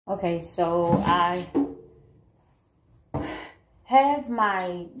Okay, so I have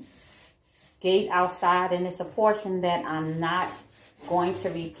my gate outside, and it's a portion that I'm not going to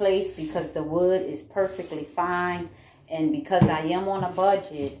replace because the wood is perfectly fine, and because I am on a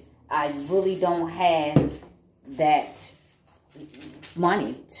budget, I really don't have that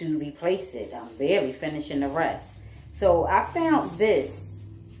money to replace it. I'm barely finishing the rest. So I found this.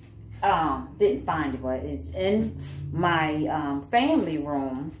 Didn't find it, but it's in my family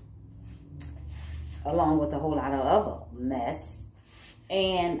room along with a whole lot of other mess.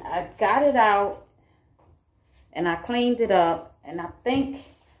 And I got it out and I cleaned it up, and I think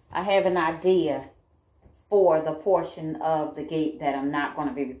I have an idea for the portion of the gate that I'm not going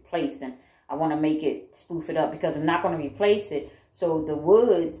to be replacing. I want to make it, spoof it up, because I'm not going to replace it. So the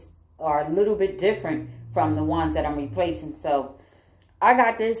woods are a little bit different from the ones that I'm replacing. So I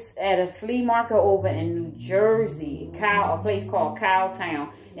got this at a flea market over in New Jersey, a place called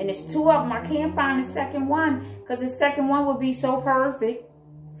Cowtown. And there's two of them. I can't find the second one because the second one would be so perfect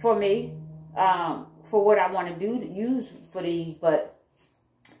for me, for what I want to do, to use for these. But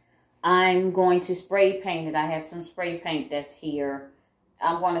I'm going to spray paint it. I have some spray paint that's here.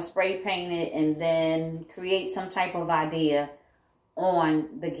 I'm going to spray paint it and then create some type of idea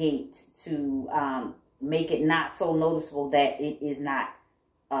on the gate to make it not so noticeable that it is not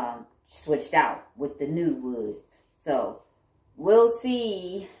switched out with the new wood. So we'll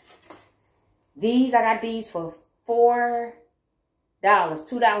see. These, I got these for $4,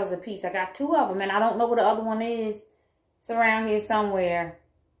 $2 a piece. I got two of them, and I don't know where the other one is. It's around here somewhere.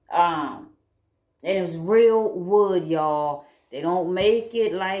 And it was real wood, y'all. They don't make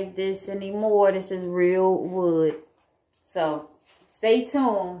it like this anymore. This is real wood. So stay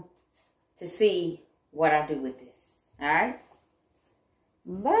tuned to see what I do with this. All right.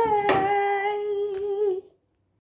 Bye.